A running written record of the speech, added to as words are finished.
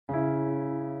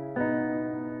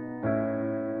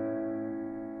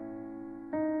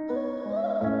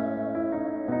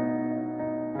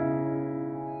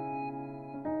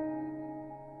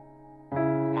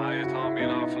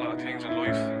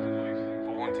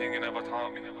thing you never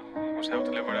taught me was how to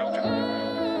live without you.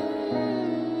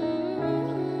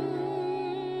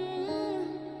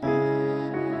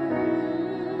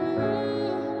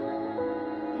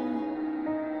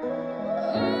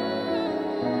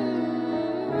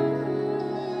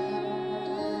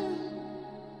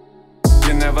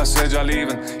 You never said you're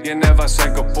leaving, you never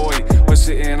said goodbye. I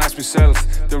sit and ask myself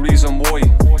the reason why.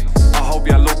 I hope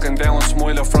you're looking down,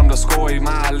 smiling from the sky.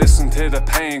 Ma, listen to the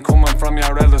pain coming from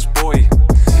your eldest boy.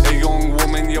 A young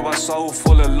woman, you are so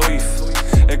full of life.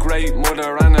 A great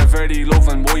mother and a very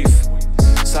loving wife.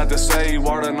 Sad to say,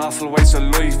 what an awful waste of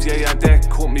life. Yeah, your death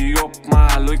cut me up,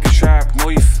 ma, like a sharp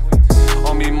knife.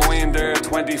 On me mind there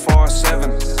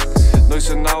 24/7. Nice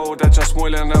to know that you're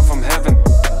smiling down from heaven.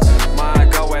 Ma,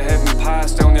 go ahead and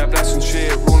pass down your blessing.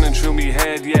 Shit running through me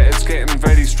head, yeah, it's getting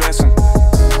very stressing.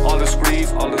 All this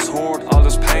grief, all this hurt, all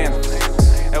this pain.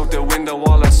 Out the window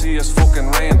all I see is fucking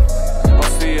rain. I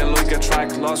feel like a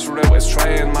track lost without its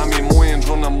train. Man, me mind's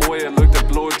running wild like the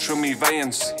blood through me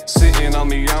veins. Sitting on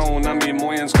me own and me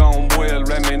mind's going wild.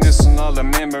 Reminiscing all the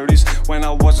memories when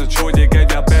I was a child. You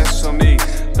get your best for me,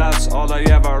 that's all I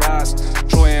ever asked.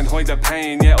 Try and hide the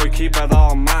pain, yeah, I keep it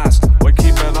all masked. I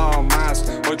keep it all masked,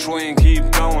 I try and keep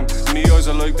going. Me eyes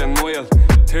are like the Nile,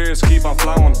 tears keep on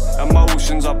flowing.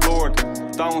 Emotions are blurred,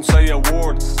 don't say a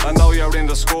word. I know you're in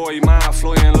the sky, ma,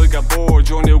 flying like a bird.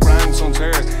 Your new grandson's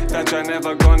here that you're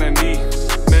never gonna meet.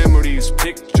 Memories,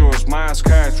 pictures, mass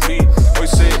cards read. I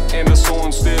sit in the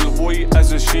sun still white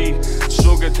as a sheet.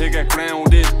 Struggle to get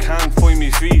grounded, can't find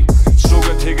me feet.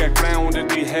 Struggle to get grounded,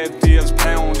 me head feels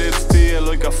pounded. Feel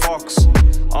like a fox,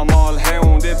 I'm all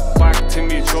hounded. Back to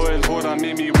me childhood, I'm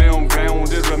in me round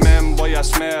grounded. Remember your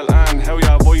smell and how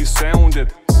your voice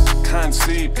sounded. Can't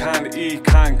sleep, can't eat,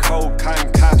 can't cope,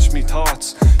 can't catch me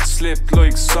thoughts, slip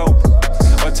like soap.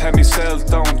 I tell myself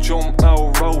don't jump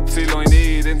no rope. Feel I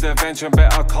need intervention,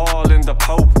 better call in the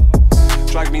Pope.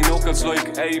 Drag me knuckles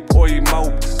like ape, I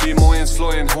mope. Me mind's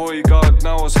flying high, God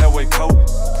knows how I cope.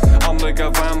 I'm like a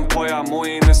vampire,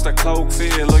 mine is the cloak.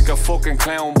 Feel like a fucking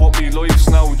clown, but me life's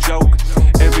no joke.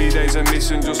 Every day's a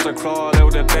mission just to crawl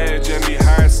out of bed. Yeah, me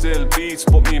heart still beats,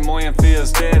 but me mind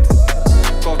feels dead.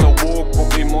 Got to walk,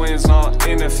 but me mind's not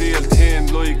in the field.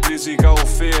 Thin like Lizzie, go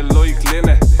feel like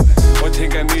Linnet. I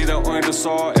think I need to iron to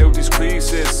sort out these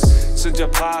creases. Since you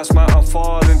passed, man, I'm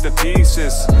falling to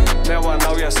pieces. Now I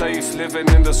know you're safe living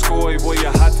in the sky. Why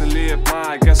you had to leave, man,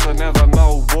 I guess I never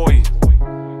know why.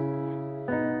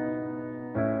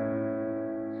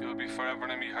 You'll be forever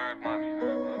in me heart,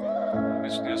 man.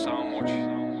 Missing you so much.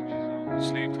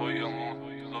 Sleep tight, young woman.